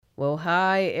Well,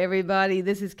 hi, everybody.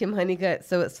 This is Kim Honeycutt.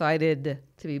 So excited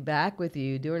to be back with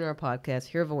you doing our podcast,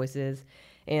 Hear Voices.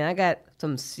 And I got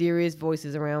some serious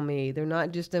voices around me. They're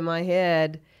not just in my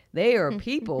head. They are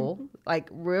people, like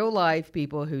real life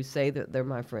people who say that they're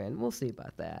my friend. We'll see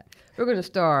about that. We're going to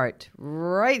start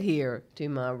right here to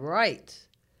my right.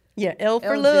 Yeah, L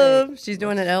for LJ. love. She's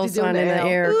doing an L sign in the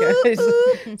air,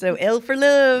 guys. So L for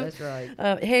love. That's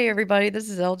right. Hey, everybody. This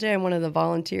is LJ. I'm one of the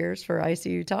volunteers for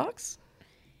icuTalks.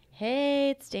 Hey,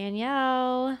 it's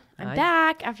Danielle. I'm Hi.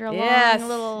 back after a long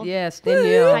little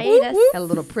Danielle hiatus. had a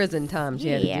little prison time she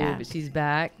had to Yeah. do, but she's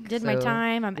back. Did my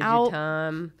time. I'm did out. Your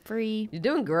time. Free. You're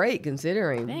doing great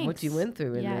considering what Thanks. you went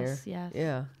through in there. Yes.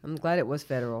 Yeah, I'm glad it was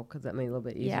federal because that made it a little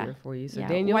bit easier for you. So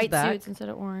Daniel's White back. suits instead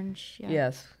of orange. Yeah.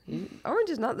 Yes,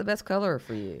 orange is not the best color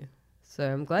for you. So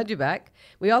I'm glad you're back.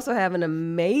 We also have an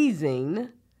amazing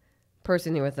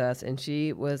person here with us, and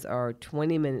she was our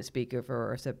 20-minute speaker for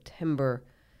our September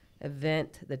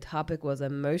event. The topic was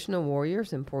emotional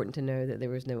warriors. Important to know that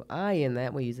there was no I in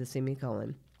that. We use a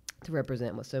semicolon to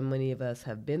represent what so many of us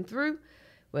have been through,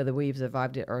 whether we've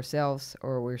survived it ourselves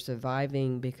or we're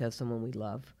surviving because someone we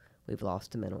love, we've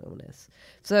lost to mental illness.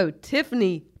 So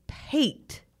Tiffany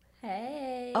Pate.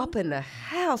 Hey. Up in the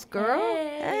house, girl.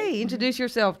 Hey, introduce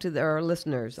yourself to our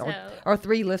listeners, our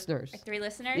three listeners. Our three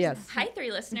listeners? Yes. Hi,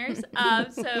 three listeners.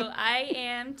 So I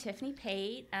am Tiffany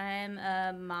Pate. I'm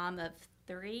a mom of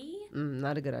 3.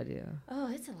 Not a good idea.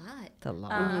 Oh, it's a lot. It's a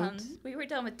lot. We were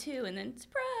done with 2 and then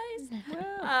surprise.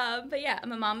 But yeah,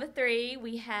 I'm a mom of 3.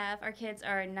 Our kids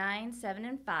are 9, 7,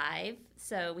 and 5.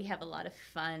 So we have a lot of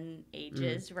fun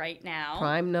ages right now.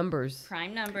 Prime numbers.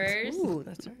 Ooh,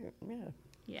 that's right. Yeah.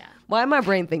 Yeah. Why my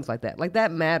brain thinks like that? Like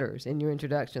that matters in your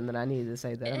introduction that I needed to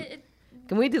say that.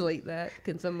 Can we delete that?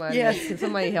 Can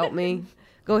somebody help me?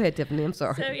 Go ahead, Tiffany. I'm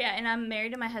sorry. So yeah, and I'm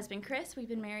married to my husband, Chris. We've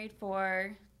been married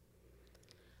for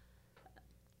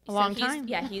a long time.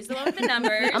 Yeah, he's the one with the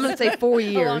numbers. I'm going to say 4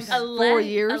 years. 4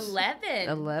 years.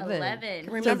 11.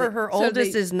 Remember, her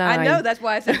oldest is 9. I know. That's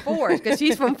why I said 4, because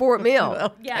she's from Fort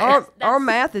Mill. Yeah, our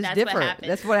math is that's different.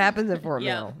 That's what happens in Fort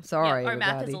Yep. Mill. Sorry, Our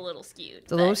math is everybody. a little skewed.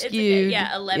 It's a little skewed. Okay.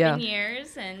 Yeah, 11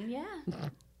 years, and yeah.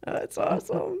 That's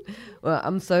awesome. Well,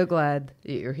 I'm so glad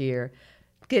that you're here.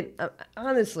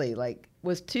 Honestly,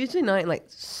 was Tuesday night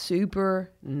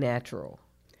supernatural?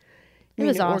 It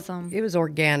was awesome. It was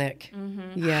organic.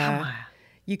 Mm-hmm. Yeah.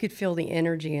 You could feel the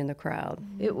energy in the crowd.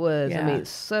 It was. Yeah. I mean, it's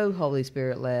so Holy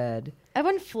Spirit led.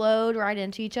 Everyone flowed right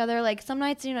into each other. Like some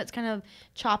nights, it's kind of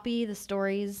choppy, the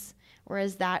stories,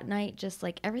 whereas that night just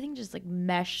everything just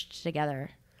meshed together.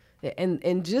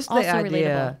 And just the Also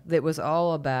idea relatable. that was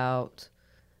all about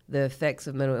the effects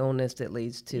of mental illness that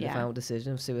leads to the Yeah. final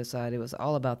decision of suicide. It was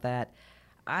all about that.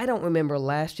 I don't remember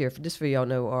last year, just for y'all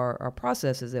know, our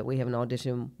process is that we have an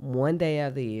audition one day out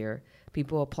of the year.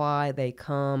 People apply, they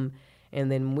come,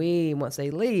 and then once they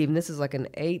leave, and this is like an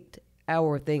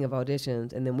 8-hour thing of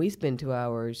auditions, and then we spend 2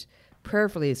 hours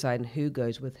prayerfully deciding who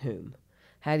goes with whom.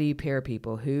 How do you pair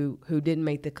people who didn't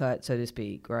make the cut, so to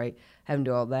speak, right? Having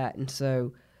to do all that. And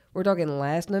so we're talking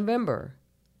last November.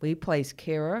 We placed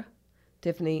Kara,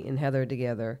 Tiffany, and Heather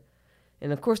together.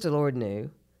 And of course the Lord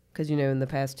knew. Because, in the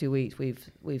past 2 weeks,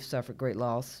 we've suffered great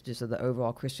loss just of the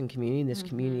overall Christian community, this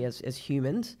community as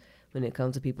humans, when it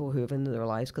comes to people who have ended their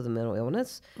lives because of mental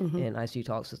illness. And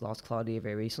icuTalks has lost Claudia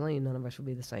very recently, and none of us will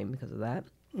be the same because of that.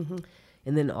 And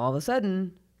then all of a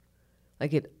sudden,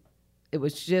 it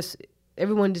was just,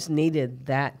 everyone just needed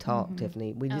that talk,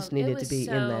 Tiffany. We just needed to be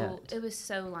in that. It was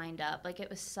so lined up. It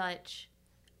was such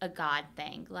a God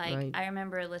thing. Right. I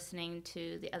remember listening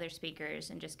to the other speakers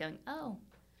and just going, oh,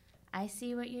 I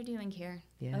see what you're doing here.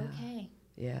 Yeah. Okay.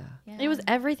 Yeah. It was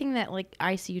everything that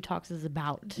icuTalks is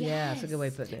about. Yeah, that's a good way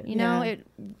of putting it.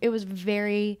 It was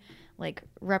very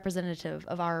representative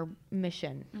of our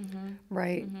mission.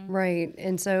 Right, right.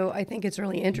 And so I think it's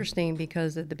really interesting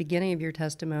because at the beginning of your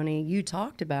testimony, you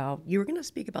talked about, you were going to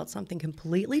speak about something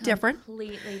completely different.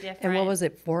 Completely different. And what was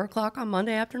it, 4 o'clock on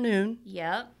Monday afternoon?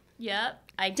 Yep.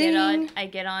 I Ding.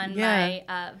 get on Yeah.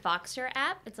 my Voxer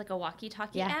app. It's like a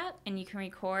walkie-talkie app, and you can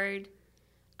record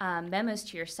memos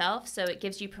to yourself. So it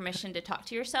gives you permission to talk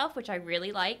to yourself, which I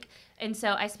really like. And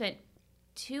so I spent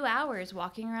 2 hours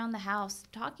walking around the house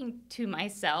talking to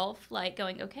myself,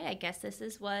 going, okay, I guess this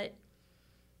is what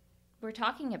we're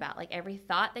talking about. Every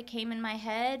thought that came in my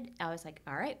head, I was like,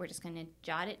 all right, we're just going to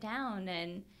jot it down.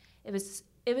 And it was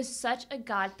such a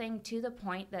God thing, to the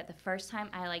point that the first time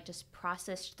I just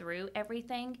processed through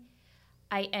everything,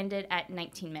 I ended at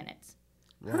 19 minutes.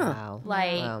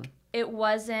 Wow. It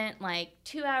wasn't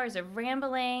 2 hours of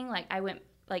rambling. I went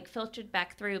like filtered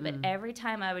back through, but every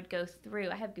time I would go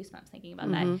through, I have goosebumps thinking about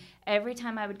that. Every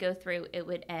time I would go through, it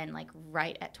would end like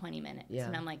right at 20 minutes. Yeah.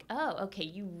 And I'm like, oh, okay,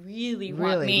 you really Really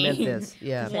want meant me this.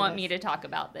 Yeah. want me to talk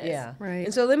about this. Yeah. Right.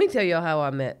 And so let me tell you how I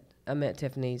met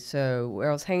Tiffany. So I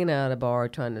was hanging out at a bar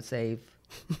trying to save.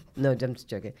 No, I'm just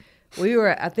joking.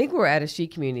 I think we were at a She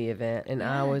Community event, and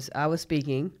I was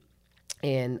speaking,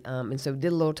 and so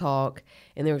did a little talk,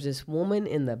 and there was this woman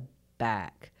in the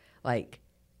back, like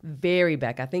very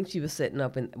back. I think she was sitting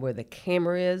up in where the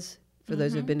camera is. For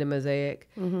those who've been to Mosaic,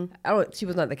 she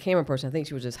was not the camera person. I think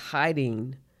she was just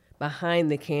hiding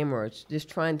behind the camera, just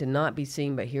trying to not be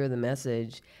seen but hear the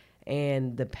message,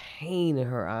 and the pain in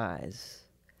her eyes.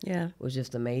 Yeah. Was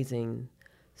just amazing.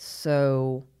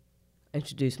 So I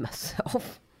introduced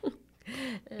myself.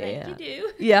 Like you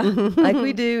do. Yeah, like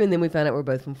we do. And then we found out we're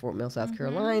both from Fort Mill, South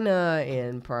Carolina,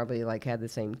 and probably like had the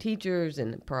same teachers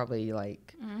and probably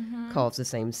like caused the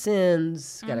same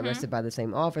sins, got arrested by the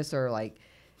same officer. Like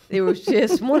it was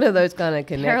just one of those kind of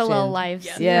connections. Parallel lives.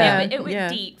 Yeah. It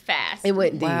went deep fast. It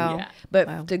went deep. Wow. Yeah.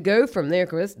 But to go from there,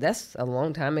 because that's a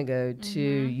long time ago, to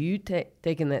you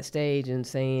taking that stage and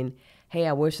saying, hey,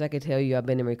 I wish I could tell you I've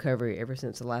been in recovery ever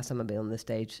since the last time I've been on this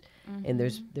stage, and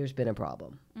there's been a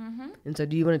problem. And so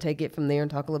do you want to take it from there and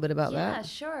talk a little bit about that? Yeah,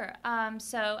 sure.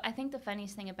 So I think the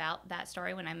funniest thing about that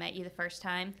story, when I met you the first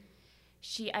time,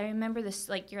 I remember this,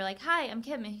 like, you're like, hi, I'm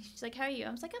Kim. And she's like, how are you?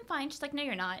 I was like, I'm fine. She's like, no,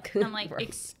 you're not. And I'm like, Right.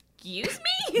 excuse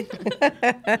me?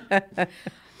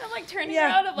 I'm like turning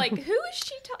around. I'm like, who is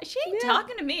she talking? She ain't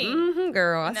talking to me. Mm-hmm,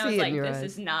 girl, I And I see was it like, in your this eyes.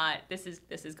 is not, this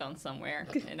is gone somewhere.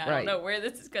 And I Right. don't know where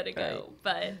this is going to go.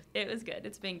 But it was good.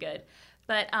 It's been good.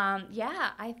 But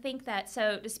yeah, I think that,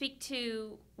 so to speak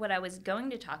to what I was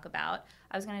going to talk about,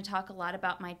 I was going to talk a lot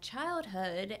about my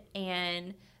childhood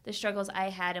and the struggles I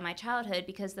had in my childhood,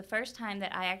 because the first time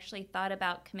that I actually thought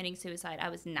about committing suicide, I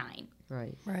was 9.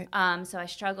 Right. Right. So I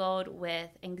struggled with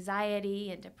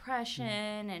anxiety and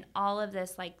depression and all of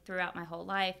this like throughout my whole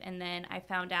life. And then I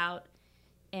found out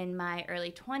in my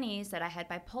early 20s that I had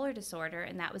bipolar disorder,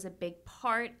 and that was a big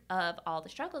part of all the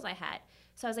struggles I had.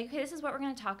 So I was like, okay, this is what we're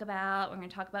going to talk about. We're going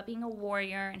to talk about being a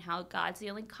warrior and how God's the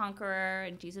only conqueror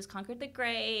and Jesus conquered the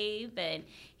grave. And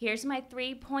here's my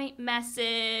 3-point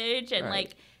message. And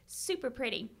like, super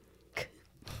pretty.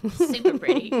 Super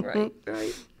pretty. Right.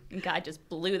 And God just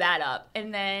blew that up.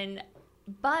 And then,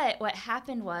 but what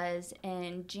happened was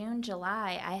in June,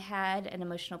 July, I had an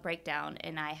emotional breakdown,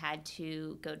 and I had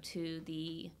to go to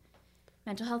the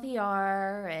mental health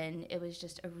ER, and it was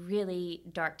just a really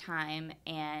dark time.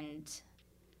 And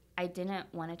I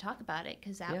didn't want to talk about it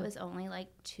because that was only like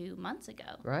 2 months ago.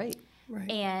 Right. Right.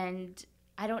 And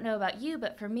I don't know about you,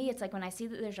 but for me, it's like when I see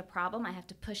that there's a problem, I have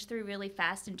to push through really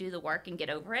fast and do the work and get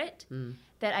over it,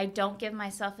 that I don't give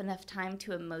myself enough time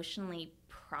to emotionally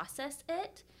process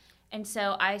it. And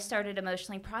so I started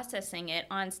emotionally processing it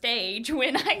on stage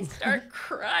when I start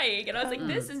crying. And I was like,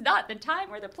 this is not the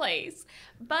time or the place.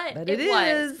 But it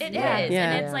was. It is.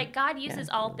 And it's like God uses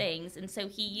all things. And so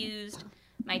he used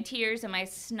my tears and my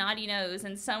snotty nose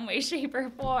in some way, shape, or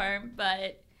form.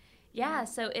 But yeah,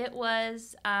 so it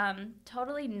was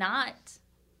totally not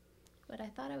what I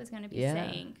thought I was going to be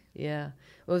saying. Yeah.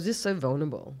 Well, it was just so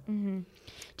vulnerable.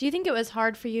 Do you think it was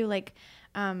hard for you? Like,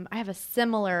 I have a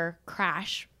similar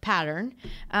crash pattern.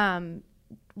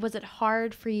 Was it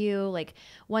hard for you, like,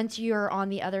 once you're on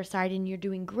the other side and you're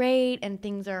doing great and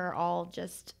things are all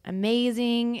just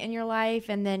amazing in your life,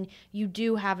 and then you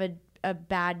do have a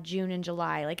bad June and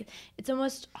July? Like, it's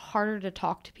almost harder to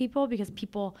talk to people because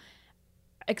people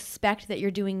expect that you're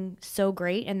doing so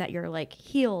great and that you're like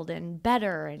healed and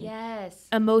better and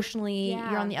emotionally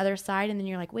you're on the other side, and then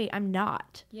you're like, wait, I'm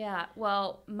not. Yeah,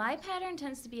 well, my pattern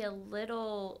tends to be a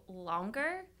little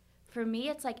longer. For me,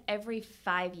 it's like every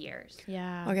 5 years.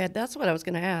 Yeah. Okay, that's what I was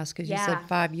going to ask, because you said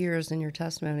 5 years in your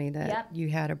testimony that you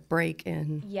had a break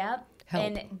in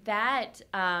help. And that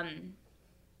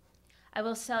I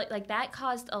will say, like, that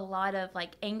caused a lot of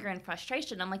like anger and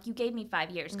frustration. I'm like, you gave me 5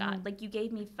 years, God. Like, you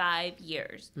gave me 5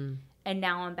 years, and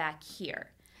now I'm back here.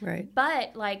 Right.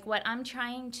 But like, what I'm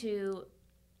trying to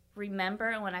remember,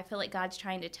 and what I feel like God's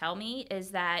trying to tell me,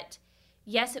 is that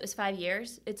yes, it was 5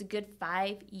 years. It's a good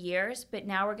 5 years, but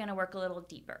now we're going to work a little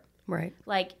deeper. Right.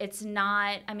 Like, it's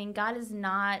not, I mean, God is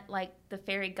not like the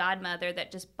fairy godmother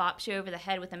that just bops you over the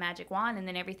head with a magic wand and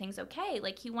then everything's okay.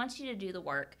 Like, he wants you to do the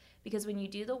work, because when you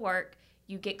do the work,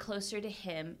 you get closer to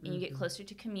him and you get closer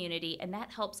to community, and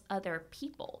that helps other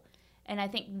people. And I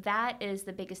think that is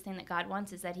the biggest thing that God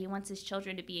wants, is that he wants his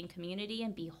children to be in community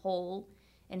and be whole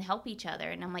and help each other.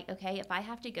 And I'm like, okay, if I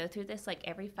have to go through this like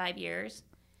every 5 years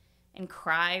and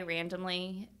cry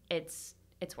randomly, it's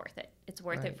it's worth it. It's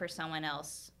worth it for someone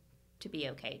else to be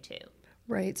okay too.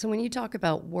 Right. So when you talk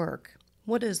about work,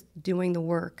 what does doing the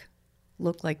work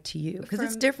look like to you? Because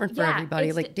it's different for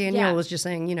everybody. Like Danielle was just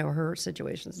saying, her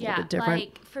situation's a little bit different.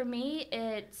 Like for me,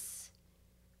 it's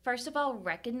first of all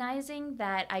recognizing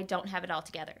that I don't have it all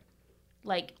together.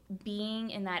 Like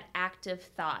being in that active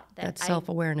thought. That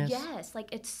self-awareness. Yes.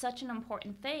 Like it's such an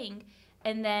important thing.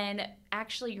 And then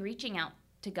actually reaching out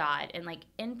to God and like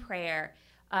in prayer,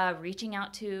 reaching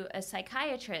out to a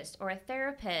psychiatrist or a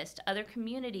therapist, other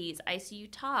communities,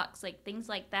 icuTalks, like things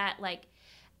like that, like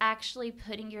actually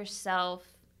putting yourself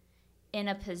in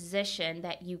a position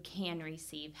that you can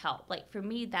receive help. Like for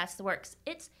me, that's the work.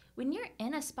 It's when you're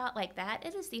in a spot like that,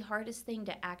 it is the hardest thing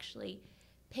to actually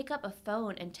pick up a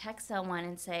phone and text someone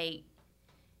and say,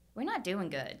 we're not doing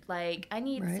good. Like, I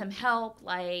need some help.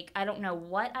 Like, I don't know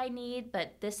what I need,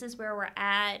 but this is where we're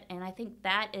at. And I think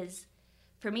that is,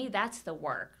 for me, that's the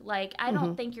work. Like, I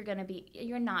don't think you're not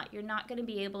going to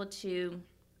be able to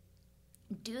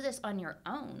do this on your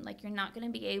own. Like, you're not going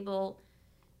to be able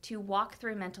to walk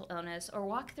through mental illness or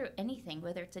walk through anything,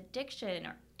 whether it's addiction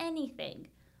or anything,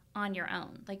 on your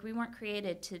own. Like, we weren't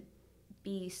created to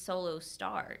be solo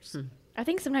stars. I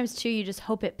think sometimes too you just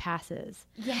hope it passes.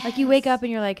 Yes. Like you wake up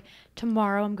and you're like,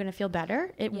 tomorrow I'm gonna feel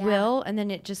better. It will, and then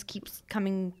it just keeps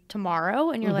coming tomorrow,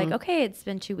 and you're like, okay, it's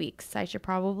been 2 weeks. I should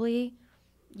probably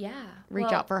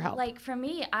reach out for help. Like for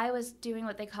me, I was doing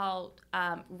what they call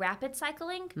rapid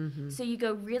cycling. So you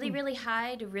go really, really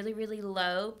high to really, really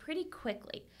low pretty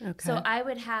quickly. Okay. So I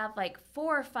would have like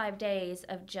 4 or 5 days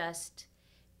of just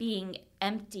being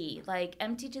empty, like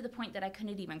empty to the point that I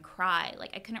couldn't even cry. Like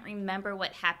I couldn't remember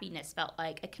what happiness felt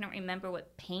like. I couldn't remember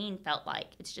what pain felt like.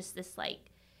 It's just this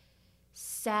like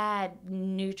sad,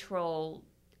 neutral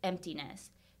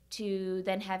emptiness, to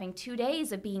then having 2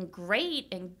 days of being great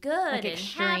and good like and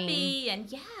happy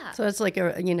and So it's like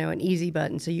an easy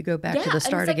button. So you go back to the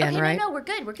start like, again, okay, right? No, we're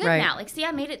good now. Like, see,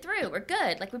 I made it through. We're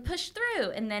good. Like we pushed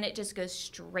through, and then it just goes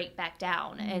straight back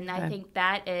down. And I think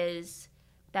that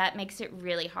makes it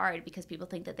really hard because people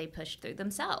think that they pushed through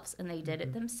themselves and they did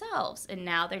it themselves, and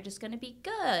now they're just going to be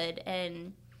good,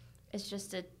 and it's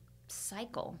just a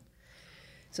cycle.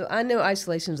 So I know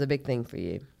isolation is a big thing for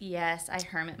you. Yes, I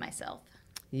hermit myself.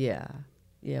 Yeah,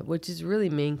 which is really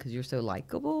mean because you're so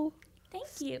likable. Thank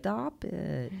you. Stop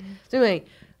it. So anyway,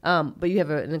 but you have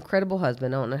an incredible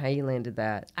husband. I don't know how you landed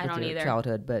that. I don't your either.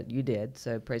 Childhood, but you did.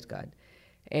 So praise God.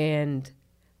 And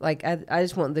like I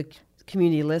just want the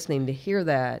community listening to hear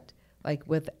that, like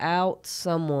without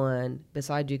someone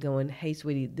beside you going, hey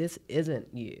sweetie, this isn't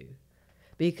you,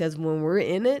 because when we're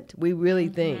in it we really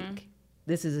think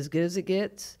this is as good as it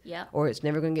gets, or it's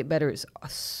never going to get better. It's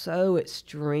so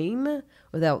extreme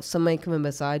without somebody coming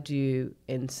beside you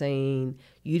and saying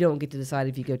you don't get to decide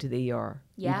if you go to the ER.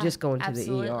 You're just going to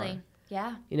the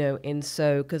ER. And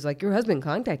so because like your husband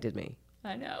contacted me.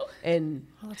 I know. And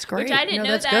that's great. Which I didn't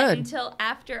know that's that good. until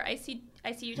after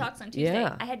icuTalks on Tuesday.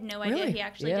 I had no idea he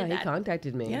actually did that. Yeah, he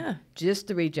contacted me. Yeah. Just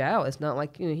to reach out. It's not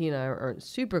like, he and I aren't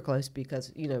super close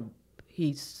because,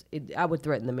 I would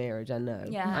threaten the marriage. I know.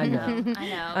 Yeah, I know.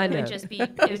 I know. It would just be,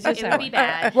 it would be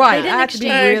bad. Right. I have to be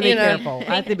really careful.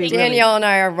 I have to be Danielle and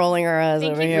I are rolling our eyes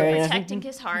over here. Thank you for protecting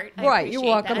his heart. Right. You're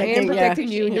welcome. And protecting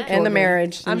you and your children. And the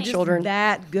marriage and children.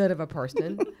 That good of a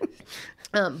person.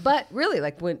 But really,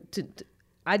 like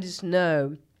I just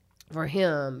know for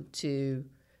him to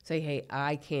say, hey,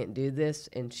 I can't do this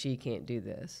and she can't do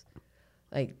this.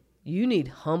 Like, you need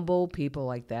humble people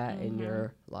like that in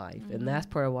your life. And that's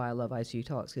part of why I love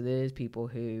icuTalks, because it is people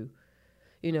who,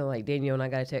 like Danielle and I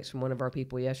got a text from one of our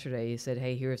people yesterday. He said,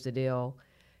 hey, here's the deal.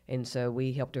 And so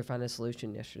we helped her find a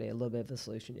solution yesterday, a little bit of a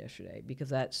solution yesterday, because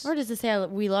that's... Or just to say,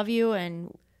 we love you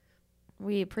and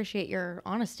we appreciate your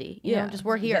honesty. You know, just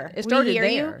we're here. It started there.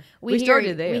 You. We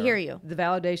started there. We hear you. The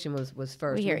validation was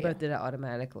first. We both did it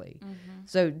automatically.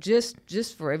 So just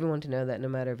for everyone to know that no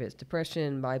matter if it's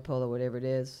depression, bipolar, whatever it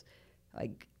is,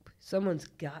 like someone's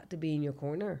got to be in your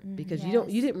corner because you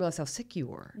didn't realize how sick you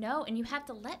were. No, and you have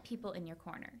to let people in your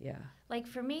corner. Yeah. Like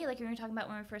for me, like when we were talking about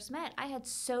when we first met, I had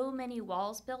so many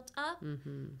walls built up.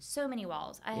 So many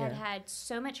walls. I had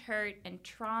so much hurt and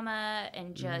trauma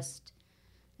and just...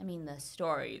 I mean, the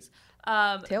stories.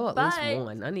 Tell at least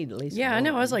one. I need at least one. Yeah, I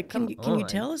know. I was like, can you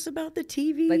tell us about the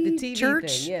TV, like the TV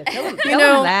church? Thing. Yeah, tell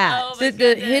them that. Oh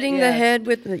the hitting the head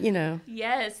with the,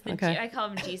 Yes, I call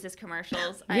them Jesus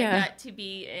commercials. I got to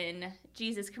be in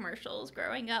Jesus commercials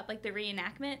growing up, like the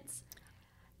reenactments.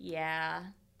 Yeah.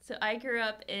 So I grew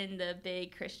up in the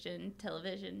big Christian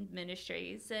television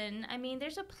ministries, and I mean,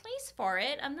 there's a place for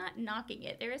it. I'm not knocking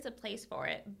it. There is a place for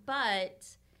it, but...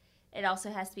 it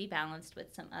also has to be balanced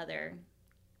with some other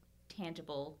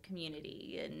tangible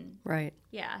community. And right.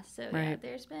 Yeah, so right. yeah,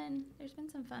 there's been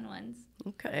some fun ones.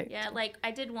 Okay. Yeah, like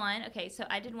I did one. Okay, so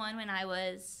I did one when I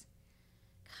was,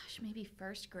 maybe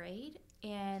first grade,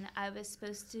 and I was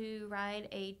supposed to ride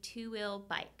a 2-wheel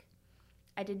bike.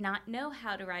 I did not know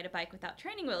how to ride a bike without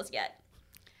training wheels yet.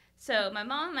 So my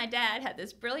mom and my dad had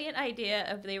this brilliant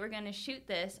idea of they were going to shoot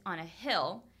this on a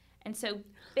hill. And so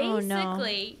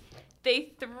basically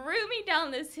they threw me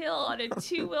down this hill on a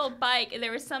 2-wheel bike, and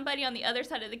there was somebody on the other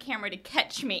side of the camera to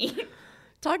catch me.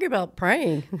 Talk about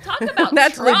praying. Talk about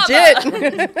That's trauma. legit.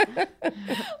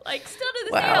 Like, still to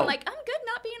this day, I'm like, I'm good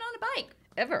not being on a bike.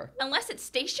 Ever. Unless it's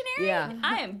stationary, Yeah.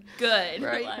 I am good.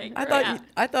 Right. Like,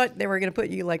 I thought they were going to put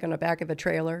you like on the back of a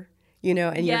trailer, you know,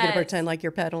 and you're going to pretend like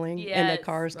you're pedaling, and the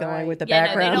car's going with the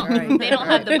background. No, they don't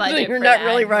have the budget You're for not that.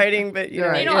 really riding, but you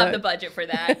know, They don't have the budget for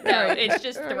that. No, it's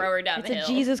just throw her down the hill. It's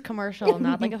a Jesus commercial,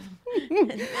 not like a.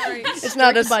 It's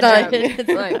not a stunt. Budget. It's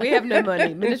like, we have no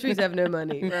money. Ministries have no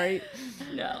money, right?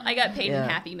 No, I got paid in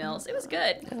Happy Meals. It was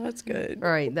good. Oh, that's good. All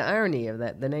right, the irony of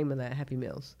that, the name of that, Happy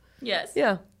Meals. Yes.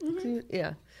 Yeah.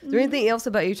 Yeah. Is there anything else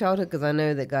about your childhood? Because I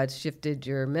know that God shifted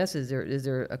your message. Or is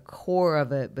there a core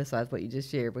of it besides what you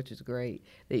just shared, which is great,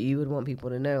 that you would want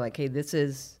people to know? Like, hey, this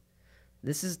is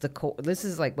the core. This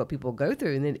is like what people go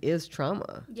through, and it is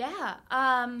trauma. Yeah.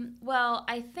 Well,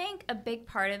 I think a big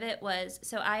part of it was,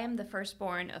 so I am the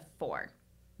firstborn of 4.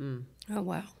 Oh,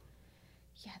 wow.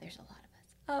 Yeah, there's a lot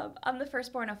of us. I'm the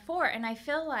firstborn of 4, and I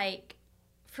feel like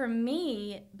for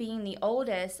me, being the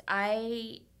oldest,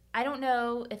 I don't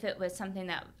know if it was something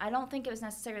that, I don't think it was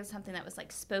necessarily something that was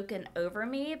like spoken over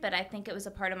me, but I think it was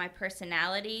a part of my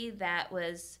personality that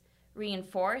was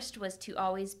reinforced, was to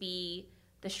always be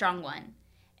the strong one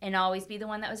and always be the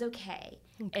one that was okay.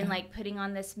 And like putting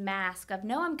on this mask of,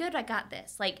 no, I'm good, I got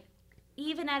this. Like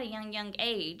even at a young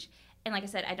age. And like I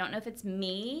said, I don't know if it's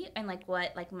me and like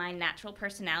what like my natural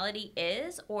personality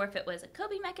is, or if it was a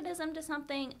coping mechanism to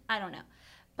something. I don't know.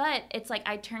 But it's like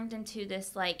I turned into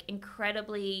this like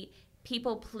incredibly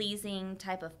people-pleasing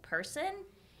type of person.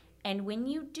 And when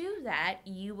you do that,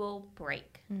 you will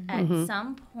break. At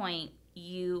some point,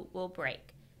 you will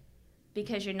break.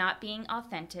 Because you're not being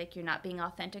authentic. You're not being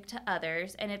authentic to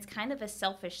others. And it's kind of a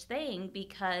selfish thing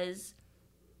because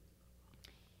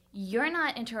you're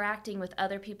not interacting with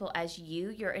other people as you.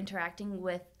 You're interacting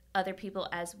with other people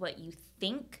as what you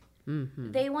think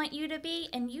they want you to be,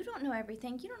 and you don't know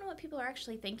everything. You don't know what people are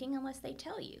actually thinking unless they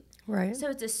tell you. Right. So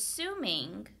it's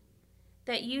assuming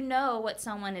that you know what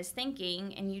someone is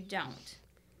thinking, and you don't.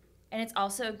 And it's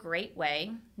also a great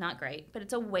way, not great, but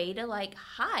it's a way to like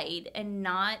hide and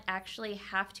not actually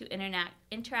have to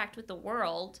interact with the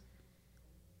world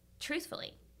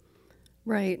truthfully.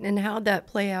 Right. And how'd that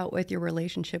play out with your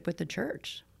relationship with the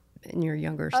church and your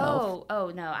younger self?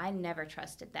 Oh no, I never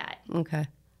trusted that. Okay.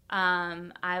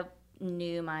 I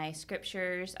knew my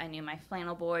scriptures, I knew my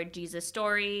flannel board Jesus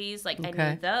stories, like I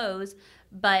knew those,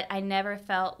 but I never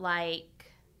felt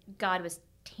like God was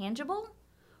tangible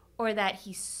or that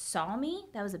he saw me.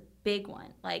 That was a big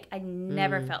one. Like I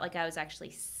never felt like I was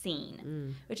actually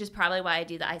seen, which is probably why I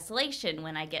do the isolation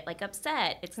when I get like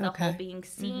upset. It's the whole being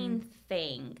seen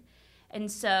thing. And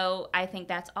so I think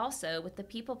that's also with the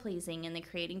people pleasing and the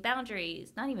creating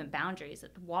boundaries, not even boundaries,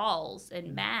 walls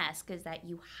and masks, is that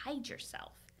you hide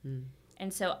yourself.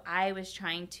 And so I was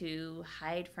trying to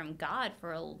hide from God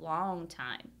for a long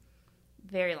time,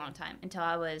 very long time, until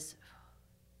I was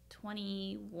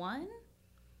 21.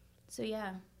 So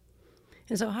yeah.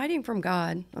 And so hiding from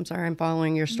God, I'm sorry, I'm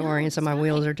following your story, and so my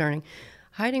wheels are turning.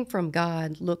 Hiding from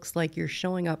God looks like you're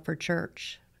showing up for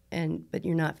church, but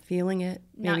you're not feeling it.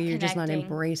 Maybe you're just not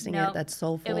embracing it. That's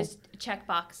soulful. It was a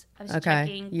checkbox. I was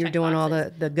checking you're doing all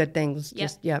the good things.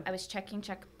 Yep. I was checking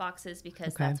check boxes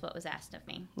because that's what was asked of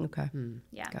me. Okay.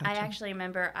 Yeah. Gotcha. I actually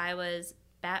remember I was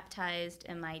baptized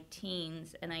in my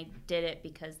teens, and I did it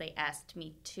because they asked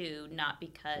me to, not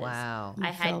because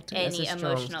I had any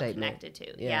emotional connected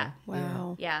to. Yeah.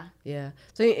 Wow. Yeah. Yeah.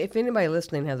 So if anybody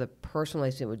listening has a personal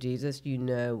relationship with Jesus, you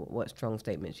know what strong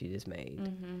statements you just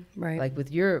made. Right. Like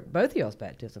with both of y'all's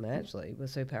baptism, actually,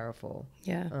 was so powerful.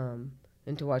 Yeah.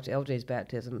 And to watch LJ's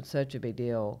baptism, such a big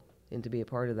deal, and to be a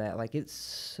part of that, like it's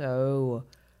so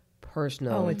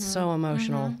personal. Oh, it's so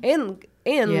emotional.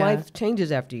 And life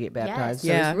changes after you get baptized.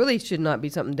 Yes. So it really should not be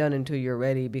something done until you're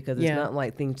ready, because it's not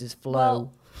like things just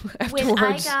flow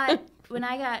afterwards. When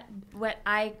I got what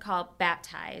I call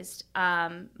baptized,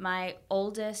 my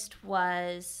oldest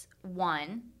was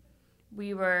 1.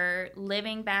 We were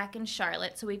living back in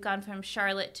Charlotte. So we've gone from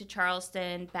Charlotte to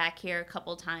Charleston, back here a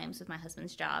couple times with my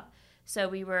husband's job. So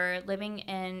we were living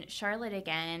in Charlotte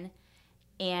again.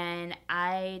 And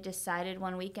I decided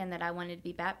one weekend that I wanted to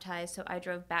be baptized, so I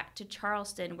drove back to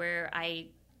Charleston where I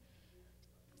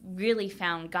really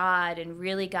found God and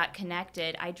really got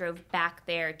connected. I drove back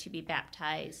there to be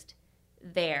baptized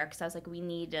there because I was like, we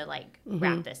need to like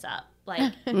wrap this up.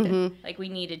 Like, like we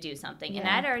need to do something. And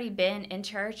I'd already been in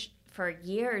church for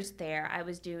years there. I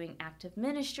was doing active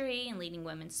ministry and leading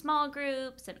women's small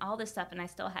groups and all this stuff, and I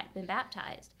still hadn't been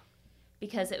baptized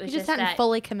because it was just hadn't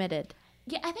fully committed.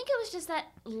 Yeah, I think it was just that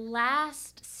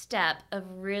last step of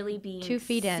really being 2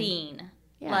 feet seen. in.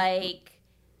 Yeah.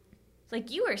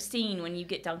 Like you are seen when you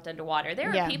get dunked underwater.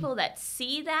 There are people that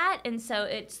see that, and so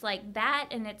it's like that,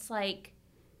 and it's like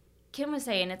Kim was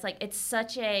saying, it's like it's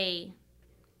such a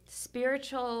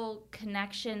spiritual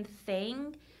connection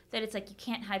thing that it's like you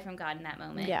can't hide from God in that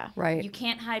moment. Yeah. Right. You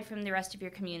can't hide from the rest of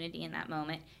your community in that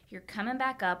moment. You're coming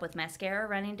back up with mascara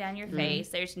running down your face.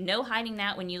 There's no hiding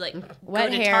that when you like go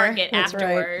to Target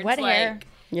afterwards. Wet hair.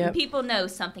 Like, people know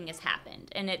something has happened,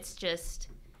 and it's just,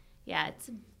 it's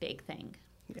a big thing.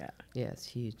 Yeah, it's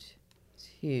huge. It's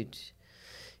huge.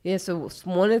 Yeah, so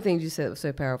one of the things you said that was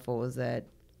so powerful was that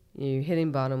you're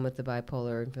hitting bottom with the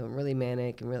bipolar and feeling really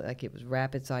manic and really like it was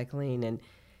rapid cycling and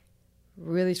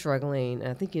really struggling. And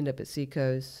I think you ended up at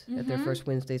Seacoast at their first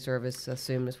Wednesday service. I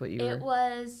assume is what you were. It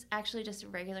was actually just a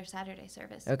regular Saturday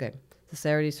service. Okay, the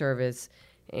Saturday service.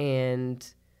 And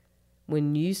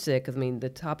when you said, because I mean, the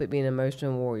topic being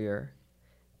emotional warrior,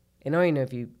 and I don't even know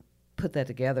if you put that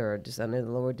together or just I know the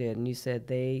Lord did, and you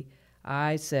said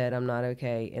I said I'm not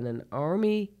okay, and an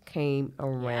army came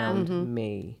around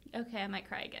me. Okay, I might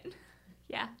cry again.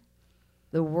 Yeah.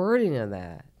 The wording of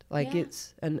that, like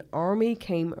it's an army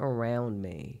came around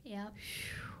me. Yep.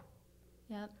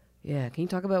 Yep. Yeah, can you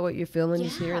talk about what you're feeling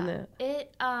just hearing that?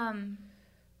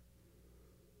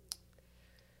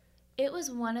 It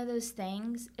was one of those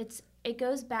things. It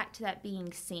goes back to that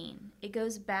being seen. It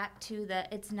goes back to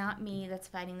it's not me that's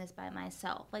fighting this by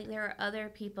myself. Like there are other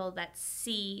people that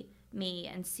see me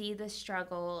and see the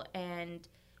struggle, and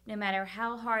no matter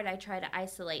how hard I try to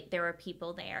isolate, there are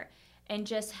people there. And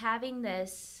just having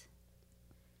this,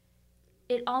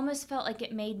 it almost felt like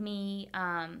it made me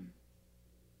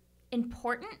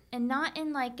important, and not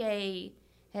in like a,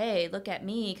 hey, look at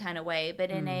me kind of way, but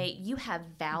in a, you have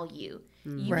value.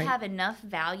 You have enough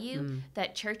value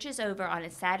that church is over on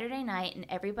a Saturday night and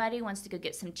everybody wants to go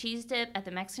get some cheese dip at the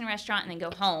Mexican restaurant and then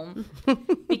go home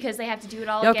because they have to do it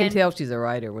all Y'all again. can tell she's a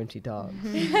writer when she talks.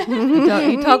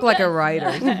 you talk like a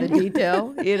writer. The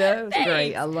detail, it's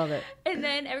great. I love it. And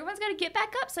then everyone's got to get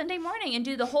back up Sunday morning and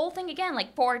do the whole thing again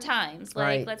like 4 times.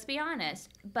 Like, let's be honest.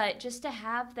 But just to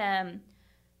have them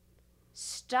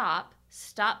stop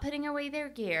putting away their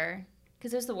gear,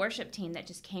 because it was the worship team that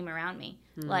just came around me.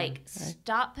 Like,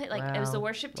 it was the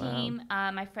worship team,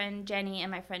 my friend Jenny and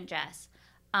my friend Jess.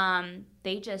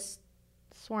 They just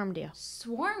swarmed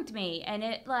me. And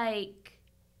it, like,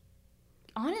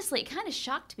 honestly, it kind of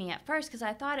shocked me at first because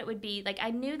I thought it would be, like, I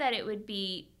knew that it would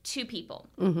be 2 people.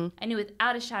 I knew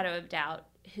without a shadow of doubt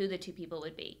who the 2 people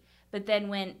would be. But then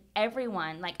when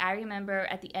everyone, like I remember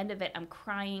at the end of it, I'm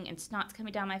crying and snot's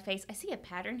coming down my face. I see a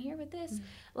pattern here with this.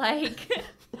 Like,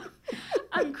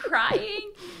 I'm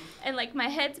crying and like my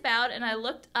head's bowed and I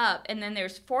looked up and then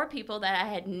there's 4 people that I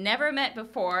had never met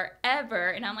before,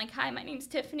 ever. And I'm like, hi, my name's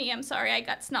Tiffany. I'm sorry I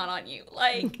got snot on you.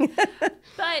 Like,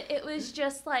 but it was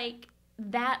just like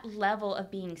that level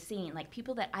of being seen, like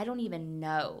people that I don't even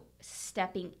know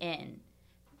stepping in.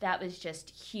 That was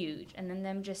just huge. And then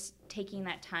them just taking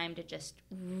that time to just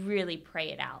really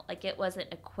pray it out. Like, it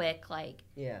wasn't a quick, like,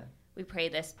 we pray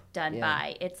this, done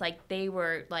by. It's like they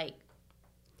were, like,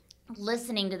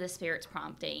 listening to the Spirit's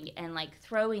prompting and, like,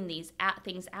 throwing these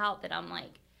things out that I'm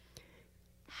like,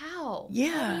 how? Yeah.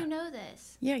 How do you know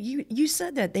this? Yeah, you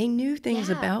said that. They knew things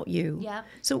about you. Yep.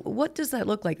 So what does that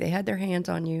look like? They had their hands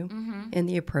on you in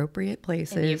the appropriate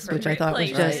places, which I thought was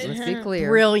just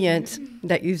brilliant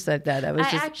that you said that. That was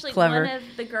just clever. One of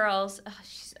the girls,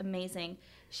 she's amazing.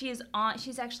 She's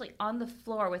actually on the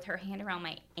floor with her hand around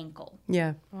my ankle.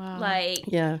 Yeah. Wow. Like,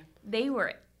 they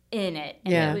were in it.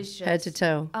 And it was just, head to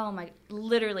toe. Oh my,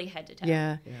 literally head to toe.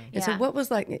 Yeah. And so what was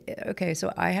like, okay,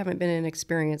 so I haven't been in an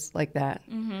experience like that.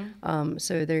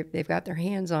 So they've got their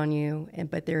hands on you,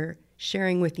 but they're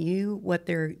sharing with you what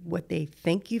they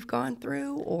think you've gone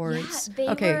through, or they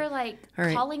were like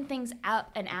calling things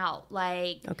out.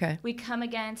 Like, we come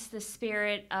against the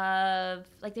spirit of,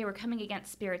 like, they were coming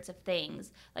against spirits of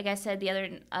things. Like I said the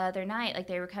other night, like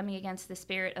they were coming against the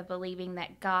spirit of believing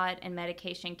that God and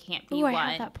medication can't be one.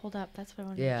 I have that pulled up. That's what I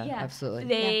wanted. Yeah, absolutely.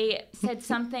 They said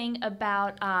something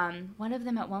about one of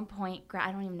them at one point.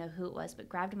 I don't even know who it was, but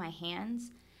grabbed my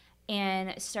hands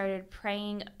and started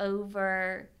praying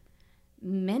over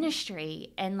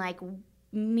ministry and like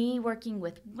me working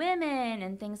with women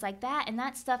and things like that. And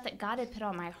that's stuff that God had put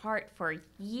on my heart for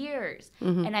years.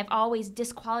 And I've always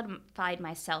disqualified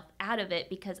myself out of it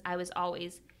because I was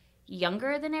always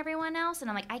younger than everyone else. And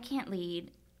I'm like, I can't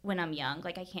lead when I'm young.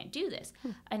 Like, I can't do this.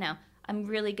 I know. I'm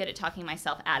really good at talking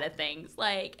myself out of things.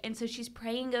 Like, and so she's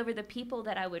praying over the people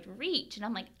that I would reach. And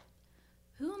I'm like,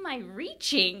 who am I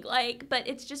reaching? Like, but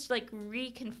it's just like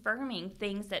reconfirming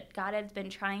things that God has been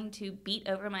trying to beat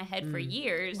over my head for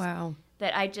years. Wow.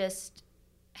 That I just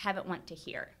haven't want to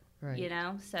hear. Right. You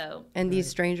know? So. And these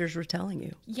strangers were telling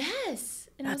you. Yes.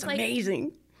 And That's I was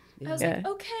amazing. Like, I was like,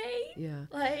 okay. Yeah.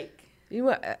 Like. You know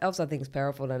what else I think is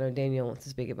powerful, and I know Danielle wants to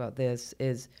speak about this,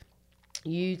 is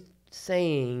you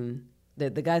saying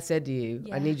that the guy said to you,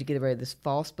 I need you to get rid of this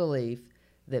false belief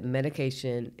that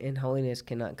medication and holiness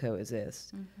cannot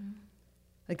coexist.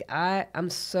 Like, I'm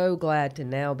so glad to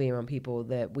now be around people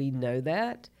that we know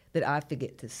that I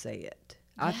forget to say it.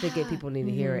 I forget people need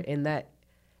to hear it. And that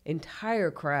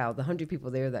entire crowd, the 100 people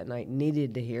there that night,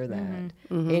 needed to hear that.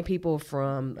 And people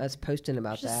from us posting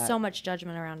about There's that. just so much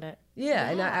judgment around it. Yeah,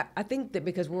 and I think that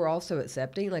because we're also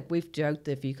accepting, like we've joked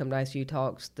that if you come to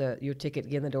icuTalks, your ticket to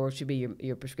get in the door should be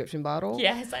your prescription bottle.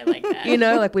 Yes, I like that. You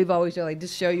know, like we've always said, like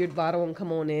just show your bottle and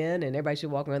come on in, and everybody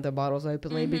should walk around with their bottles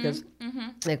openly because,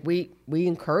 like we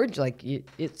encourage, like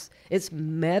it's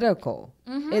medical.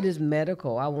 It is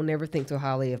medical. I will never think so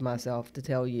highly of myself to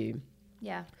tell you.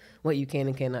 Yeah. What you can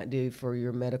and cannot do for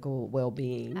your medical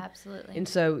well-being. Absolutely. And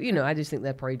so, you know, I just think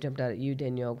that probably jumped out at you,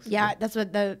 Danielle. Yeah, that's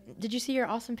what did you see your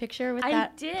awesome picture with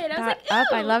that? I did. I was that like, up?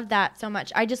 I ew. love that so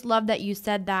much. I just love that you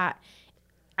said that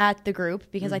at the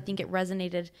group because I think it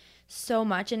resonated so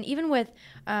much. And even with,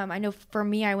 I know for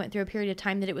me, I went through a period of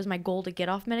time that it was my goal to get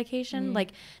off medication.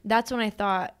 Like, that's when I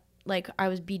thought, like, I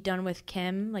would be done with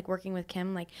Kim, like working with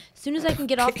Kim. Like, as soon as I can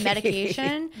get off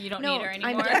medication, You don't need her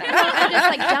anymore. I'm just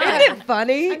like done. Isn't it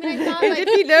funny? I mean, I thought, And like- if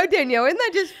you know Danielle, isn't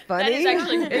that just funny? That is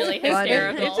actually really It's funny.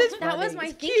 hysterical. It's just That funny. was my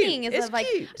It's thinking. cute. Is It's of like,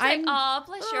 cute. I'm Oh,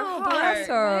 bless your heart. Bless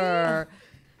her.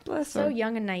 Bless so her.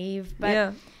 young and naive, but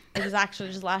Yeah. it was actually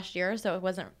just last year, so I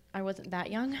wasn't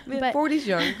that young. Yeah, But 40's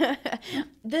young.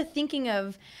 the thinking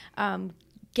of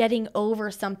getting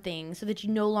over something so that you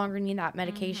no longer need that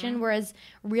medication, whereas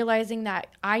realizing that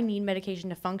I need medication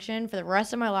to function for the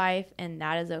rest of my life, and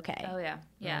that is okay. Oh, yeah.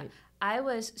 Yeah. Right. I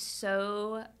was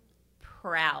so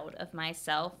proud of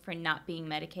myself for not being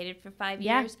medicated for 5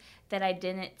 Yeah. years that I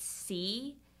didn't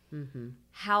see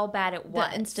how bad it was.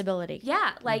 The instability.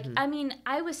 Yeah, like, I mean,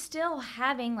 I was still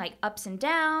having, like, ups and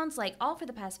downs. Like, all for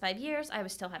the past 5 years, I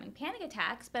was still having panic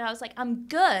attacks. But I was like, I'm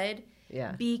good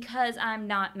Yeah. because I'm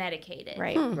not medicated.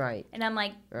 Right. Right. And I'm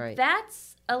like, Right.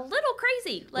 that's a little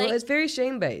crazy. Like, Well, it's very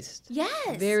shame-based.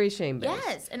 yes. Very shame-based.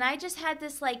 Yes. And I just had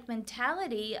this, like,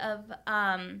 mentality of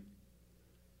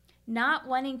not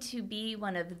wanting to be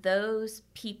one of those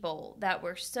people that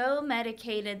were so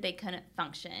medicated they couldn't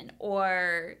function.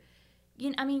 Or, you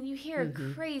know, I mean, you hear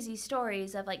crazy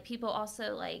stories of, like, people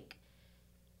also, like,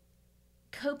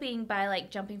 coping by, like,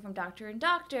 jumping from doctor to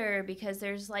doctor because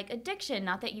there's, like, addiction.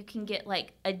 Not that you can get,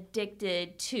 like,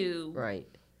 addicted to Right.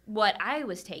 what I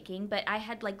was taking, but I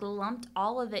had, like, lumped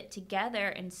all of it together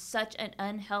in such an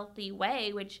unhealthy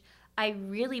way, which I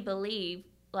really believe,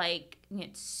 like, you know,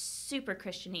 it's super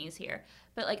Christianese here,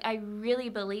 but, like, I really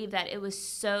believe that it was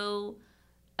so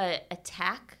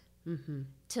attack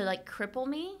to, like, cripple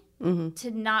me to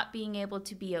not being able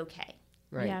to be okay.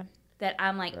 Right. Yeah. That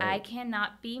I'm like, I Right.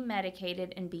 cannot be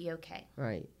medicated and be okay.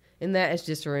 Right. And that is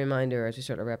just a reminder, as we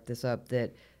start to wrap this up,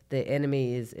 that the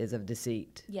enemy is of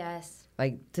deceit. Yes.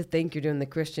 Like, to think you're doing the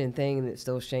Christian thing and it's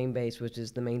still shame-based, which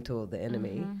is the main tool of the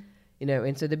enemy. You know,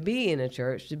 and so to be in a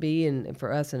church, to be in,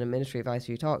 for us in a ministry of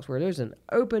icuTalks, where there's an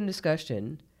open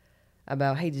discussion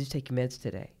about, hey, did you take your meds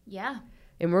today? Yeah.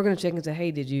 And we're going to check and say, hey,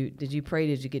 did you pray?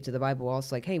 Did you get to the Bible?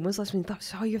 Also, like, hey, when's the last time you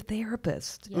saw your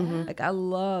therapist? Yeah. Like, I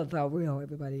love how real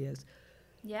everybody is.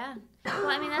 Yeah. Well,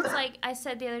 I mean, that's like I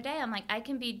said the other day. I'm like, I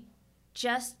can be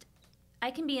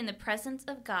in the presence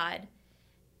of God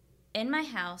in my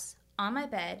house, on my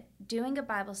bed, doing a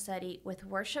Bible study with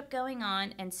worship going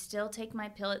on and still take my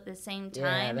pill at the same Yeah,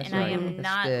 time. that's And I right. am That's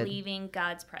not good. leaving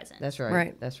God's presence. That's right.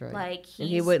 Right. That's right. Like, and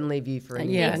he he's- wouldn't leave you for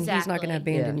anything. Yeah, and he's not going to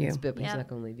Exactly. abandon you. He's Yep. not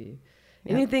going to leave you.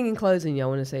 Yep. Anything in closing y'all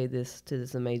want to say this to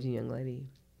this amazing young lady?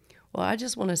 Well, I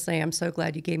just want to say I'm so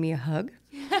glad you gave me a hug.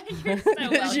 You're so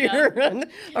Because welcome. you're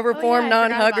a reformed I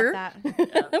forgot non-hugger, about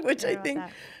that. which I Forgot think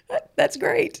about that's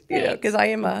great. You know, Thanks. because I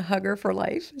am a hugger for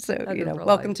life. So Hugger for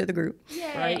welcome life. to the group.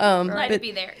 Yay. Right. Glad to but-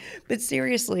 be there. But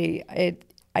seriously,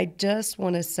 I just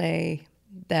want to say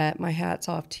that my hat's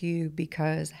off to you,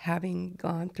 because having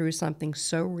gone through something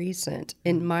so recent,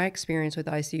 in my experience with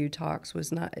icuTalks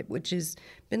was not, which has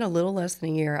been a little less than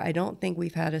a year, I don't think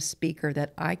we've had a speaker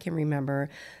that I can remember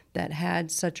that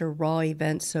had such a raw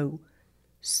event so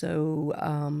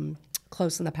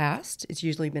close in the past. It's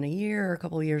usually been a year or a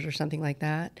couple of years or something like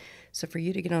that. So for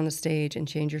you to get on the stage and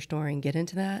change your story and get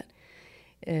into that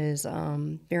is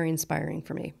very inspiring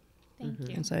for me. Thank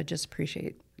you. And so I just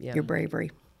appreciate your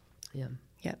bravery. Yeah.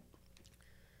 Yep.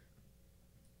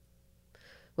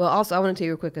 Well, also, I want to tell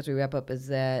you real quick as we wrap up is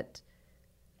that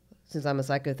since I'm a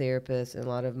psychotherapist and a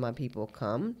lot of my people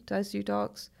come to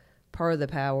icuTalks, part of the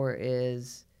power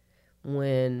is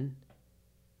when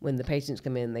the patients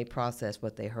come in, they process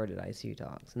what they heard at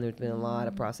icuTalks. And there's been a lot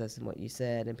of processing what you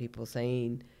said and people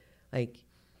saying, like,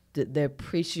 the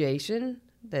appreciation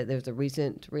that there's a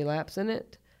recent relapse in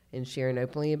it and sharing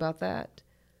openly about that.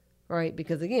 Right,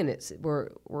 because again, we're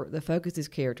the focus is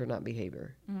character, not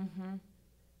behavior. Mm-hmm.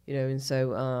 You know, and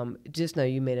so just know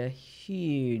you made a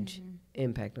huge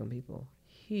impact on people,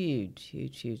 huge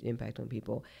impact on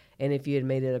people. And if you had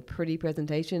made it a pretty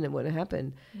presentation, it wouldn't have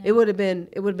happened. No. It would have been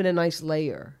a nice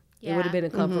layer. Yeah. It would have been a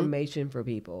confirmation for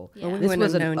people. Yeah. This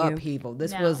was an upheaval.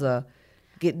 This was a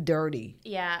get dirty.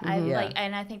 Yeah,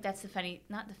 and I think that's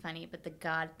not the funny, but the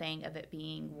God thing of it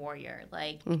being warrior.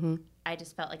 Like, I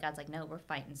just felt like God's like, no, we're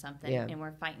fighting something, and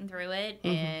we're fighting through it,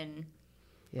 and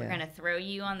we're gonna throw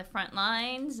you on the front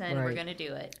lines, and we're gonna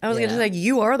do it. I was gonna say,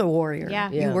 you are the warrior.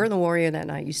 Yeah, you were the warrior that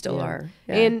night. You still are.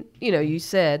 Yeah. And you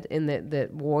said in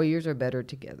that warriors are better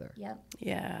together. Yep.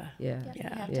 Yeah. You have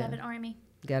to have an army.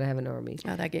 Got to have an army.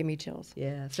 Oh, that gave me chills.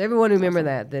 Yeah. So everyone remember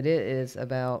that it is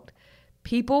about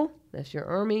people. That's your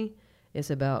army.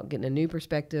 It's about getting a new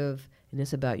perspective, and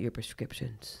it's about your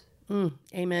prescriptions. Amen.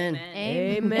 Amen.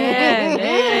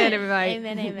 Amen, everybody.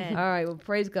 Amen. All right. Well,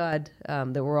 praise God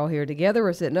that we're all here together.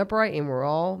 We're sitting upright, and we're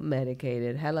all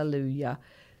medicated. Hallelujah.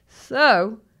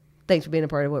 So thanks for being a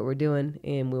part of what we're doing,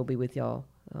 and we'll be with y'all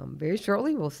very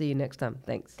shortly. We'll see you next time.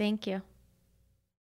 Thanks. Thank you.